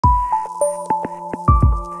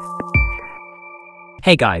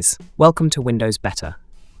Hey guys, welcome to Windows Better.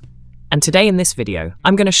 And today in this video,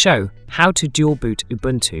 I'm going to show how to dual boot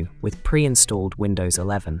Ubuntu with pre-installed Windows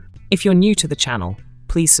 11. If you're new to the channel,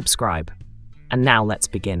 please subscribe. And now let's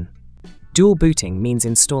begin. Dual booting means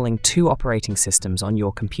installing two operating systems on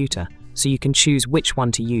your computer so you can choose which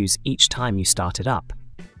one to use each time you start it up.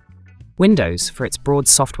 Windows for its broad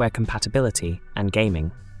software compatibility and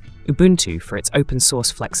gaming. Ubuntu for its open source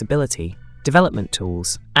flexibility, development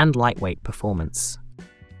tools, and lightweight performance.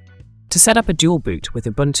 To set up a dual boot with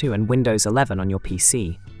Ubuntu and Windows 11 on your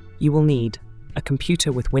PC, you will need a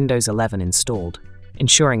computer with Windows 11 installed,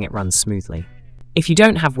 ensuring it runs smoothly. If you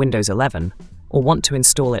don't have Windows 11 or want to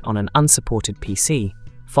install it on an unsupported PC,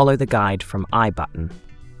 follow the guide from iButton.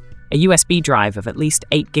 A USB drive of at least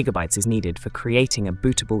 8 GB is needed for creating a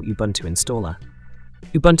bootable Ubuntu installer.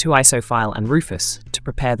 Ubuntu ISO file and Rufus to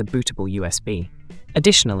prepare the bootable USB.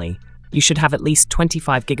 Additionally, you should have at least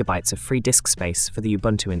 25 GB of free disk space for the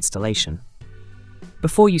Ubuntu installation.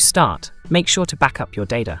 Before you start, make sure to back up your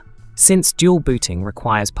data. Since dual booting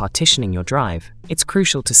requires partitioning your drive, it's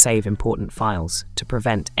crucial to save important files to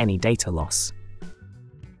prevent any data loss.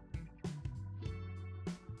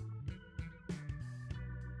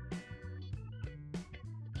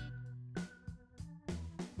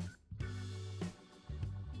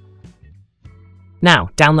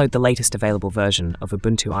 Now, download the latest available version of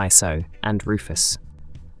Ubuntu ISO and Rufus.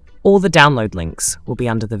 All the download links will be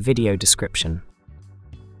under the video description.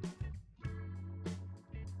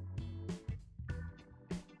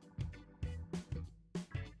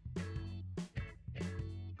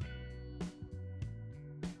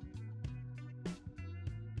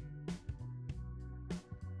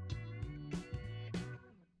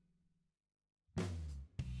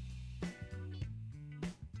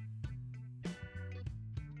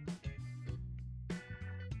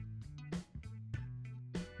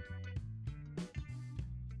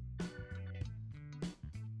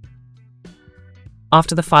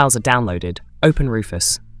 After the files are downloaded, open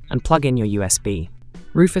Rufus and plug in your USB.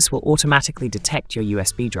 Rufus will automatically detect your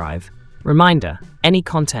USB drive. Reminder, any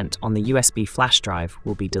content on the USB flash drive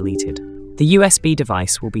will be deleted. The USB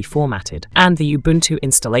device will be formatted and the Ubuntu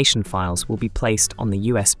installation files will be placed on the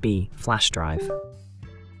USB flash drive.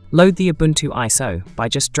 Load the Ubuntu ISO by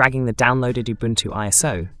just dragging the downloaded Ubuntu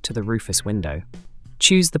ISO to the Rufus window.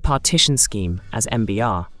 Choose the partition scheme as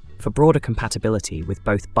MBR for broader compatibility with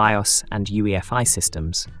both BIOS and UEFI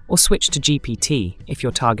systems, or switch to GPT if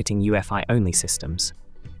you're targeting UEFI-only systems.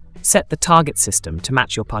 Set the target system to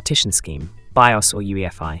match your partition scheme, BIOS or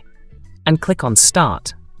UEFI, and click on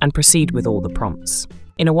Start and proceed with all the prompts.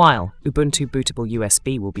 In a while, Ubuntu bootable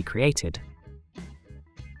USB will be created.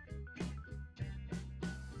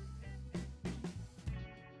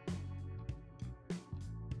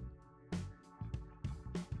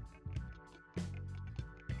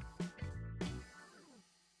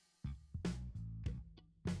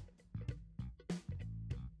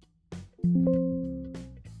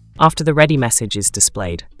 After the ready message is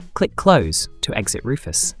displayed, click Close to exit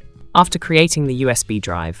Rufus. After creating the USB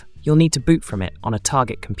drive, you'll need to boot from it on a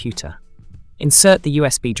target computer. Insert the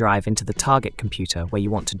USB drive into the target computer where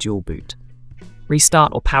you want to dual boot.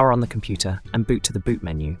 Restart or power on the computer and boot to the boot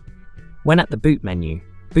menu. When at the boot menu,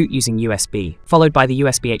 boot using USB, followed by the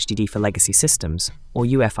USB HDD for legacy systems, or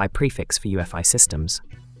UEFI prefix for UEFI systems.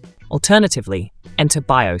 Alternatively, enter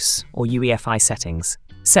BIOS or UEFI settings.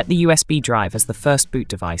 Set the USB drive as the first boot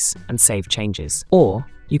device and save changes. Or,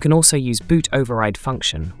 you can also use boot override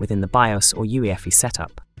function within the BIOS or UEFI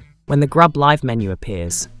setup. When the grub live menu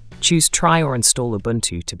appears, choose Try or Install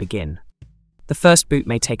Ubuntu to begin. The first boot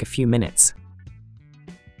may take a few minutes.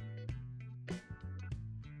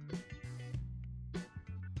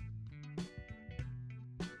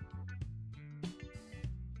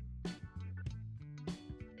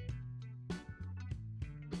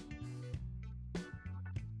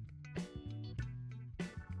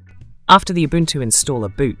 After the Ubuntu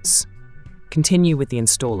installer boots, continue with the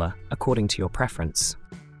installer according to your preference.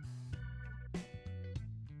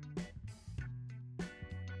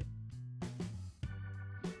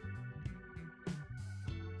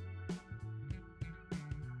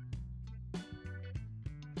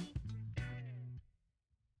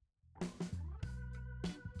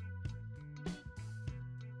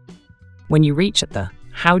 When you reach at the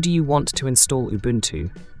How do you want to install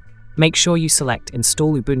Ubuntu, make sure you select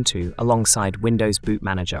Install Ubuntu alongside Windows Boot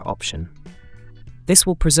Manager option. This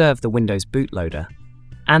will preserve the Windows bootloader,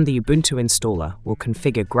 and the Ubuntu installer will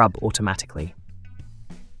configure grub automatically.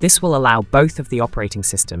 This will allow both of the operating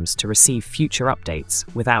systems to receive future updates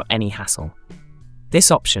without any hassle. This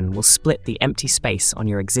option will split the empty space on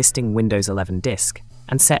your existing Windows 11 disk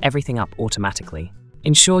and set everything up automatically.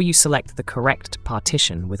 Ensure you select the correct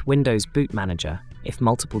partition with Windows Boot Manager if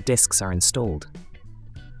multiple disks are installed.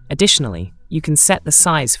 Additionally, you can set the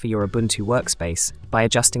size for your Ubuntu workspace by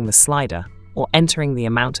adjusting the slider or entering the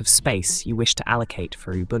amount of space you wish to allocate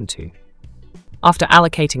for Ubuntu. After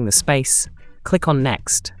allocating the space, click on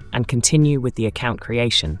Next and continue with the account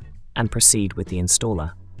creation and proceed with the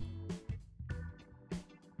installer.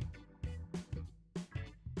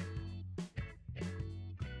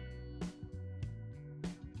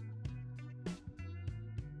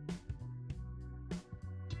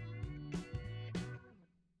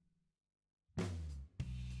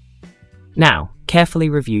 Now, carefully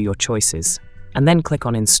review your choices and then click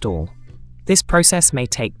on Install. This process may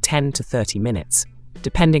take 10 to 30 minutes,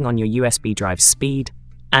 depending on your USB drive's speed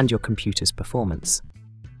and your computer's performance.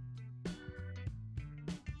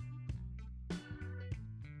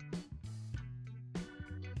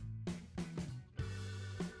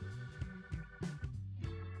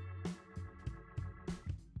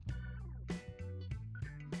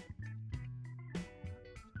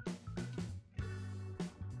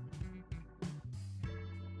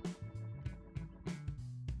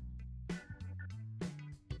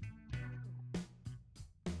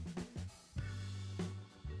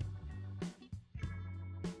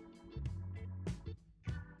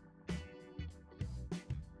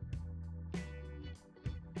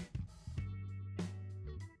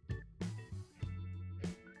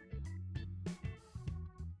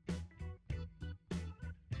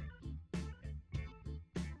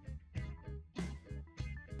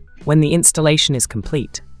 When the installation is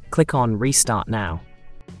complete, click on Restart Now.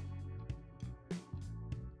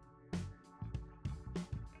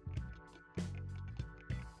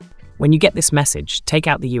 When you get this message, take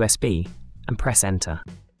out the USB and press Enter.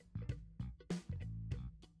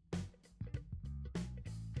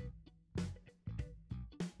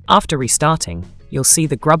 After restarting, you'll see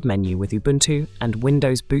the grub menu with Ubuntu and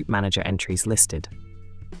Windows Boot Manager entries listed.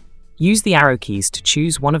 Use the arrow keys to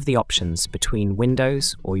choose one of the options between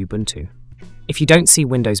Windows or Ubuntu. If you don't see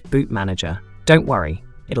Windows Boot Manager, don't worry,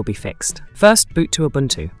 it'll be fixed. First, boot to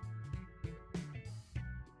Ubuntu.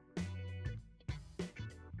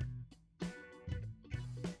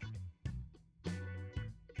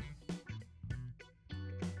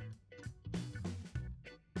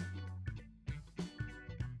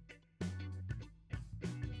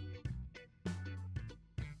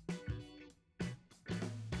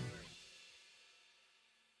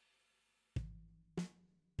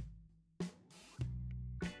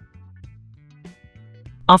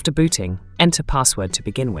 After booting, enter password to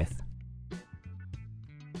begin with.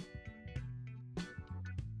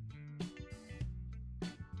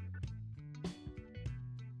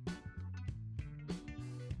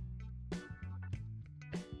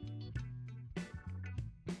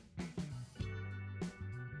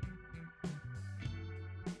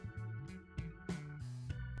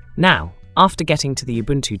 Now, after getting to the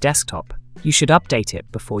Ubuntu desktop, you should update it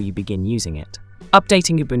before you begin using it.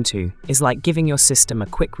 Updating Ubuntu is like giving your system a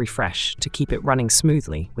quick refresh to keep it running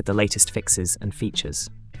smoothly with the latest fixes and features.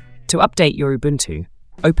 To update your Ubuntu,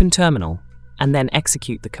 open Terminal and then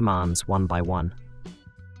execute the commands one by one.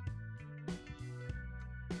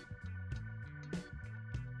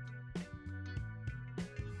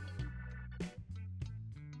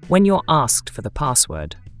 When you're asked for the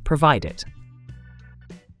password, provide it.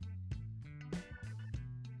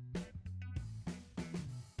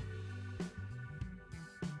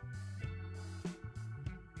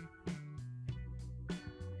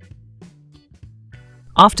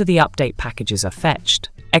 After the update packages are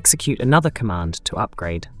fetched, execute another command to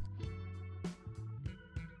upgrade.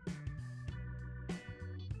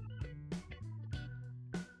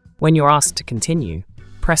 When you're asked to continue,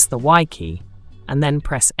 press the Y key and then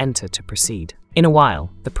press Enter to proceed. In a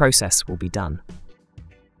while, the process will be done.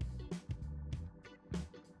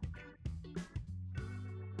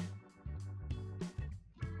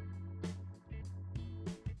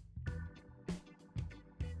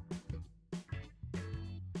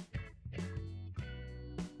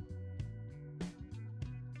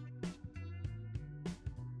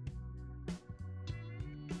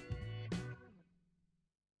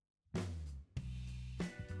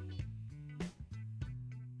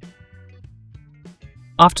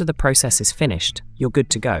 After the process is finished, you're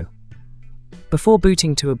good to go. Before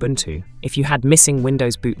booting to Ubuntu, if you had missing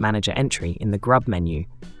Windows Boot Manager entry in the grub menu,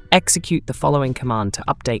 execute the following command to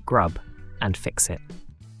update grub and fix it.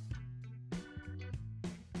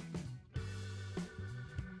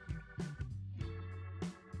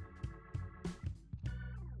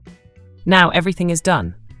 Now everything is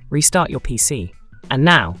done. Restart your PC And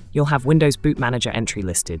now, you'll have Windows Boot Manager entry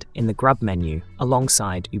listed in the grub menu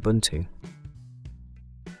alongside Ubuntu.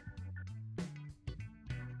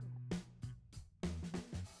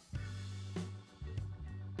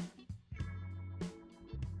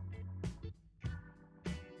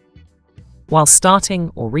 While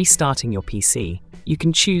starting or restarting your PC, you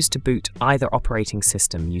can choose to boot either operating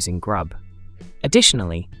system using grub.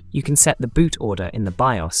 Additionally, you can set the boot order in the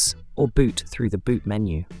BIOS or boot through the boot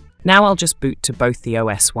menu. Now I'll just boot to both the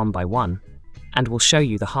OS one by one, and will show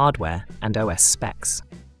you the hardware and OS specs.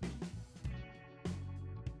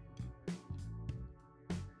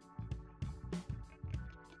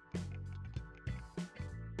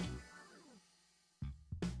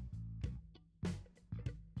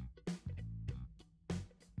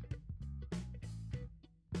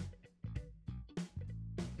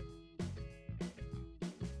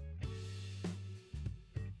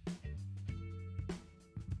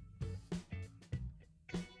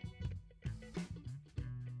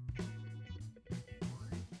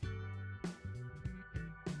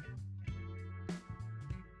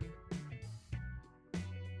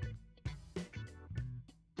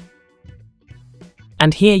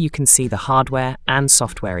 And here you can see the hardware and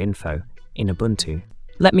software info in Ubuntu.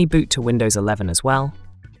 Let me boot to Windows 11 as well.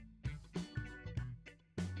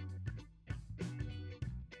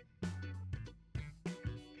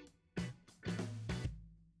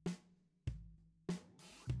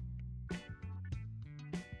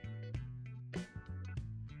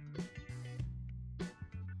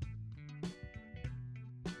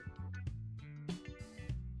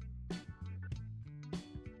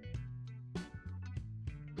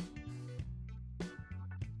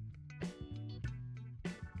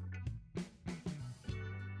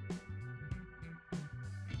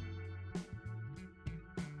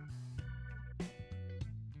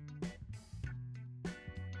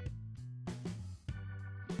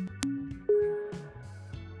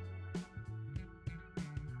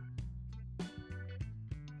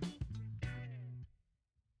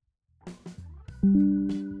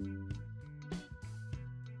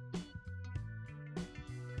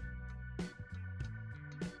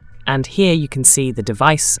 And here you can see the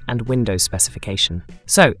device and Windows specification.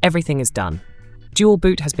 So everything is done. Dual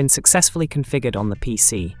boot has been successfully configured on the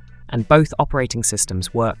PC, and both operating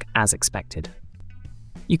systems work as expected.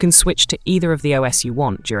 You can switch to either of the OS you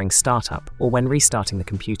want during startup or when restarting the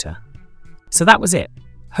computer. So that was it.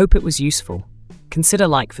 Hope it was useful. Consider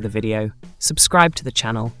like for the video, subscribe to the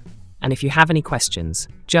channel, and if you have any questions,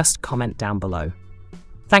 just comment down below.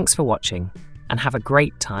 Thanks for watching, and have a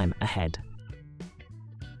great time ahead.